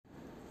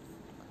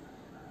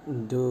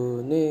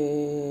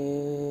Indonesia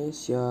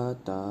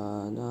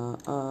tanah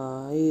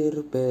air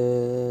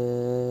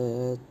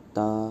beta,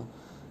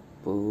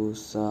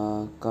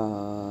 pusaka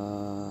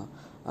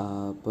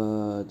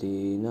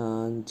abadi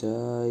nan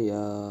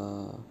jaya.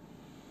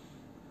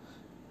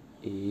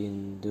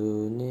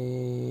 Indonesia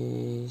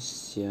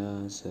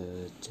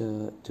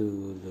sejak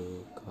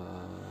dulu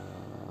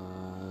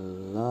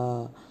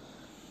kala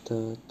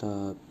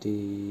tetap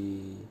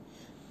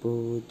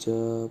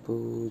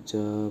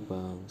dipuja-puja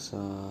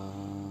bangsa.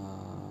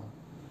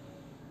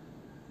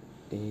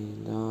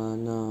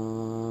 Inana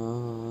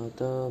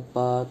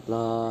tempat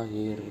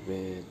lahir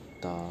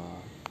beta,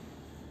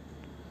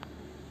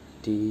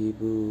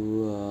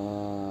 dibuai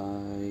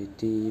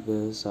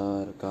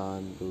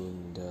dibesarkan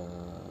bunda,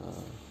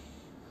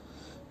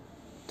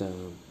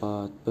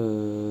 tempat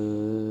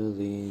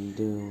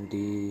berlindung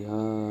di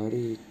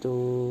hari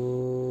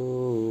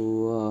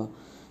tua,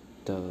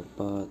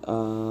 tempat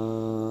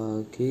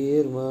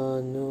akhir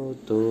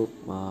menutup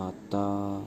mata.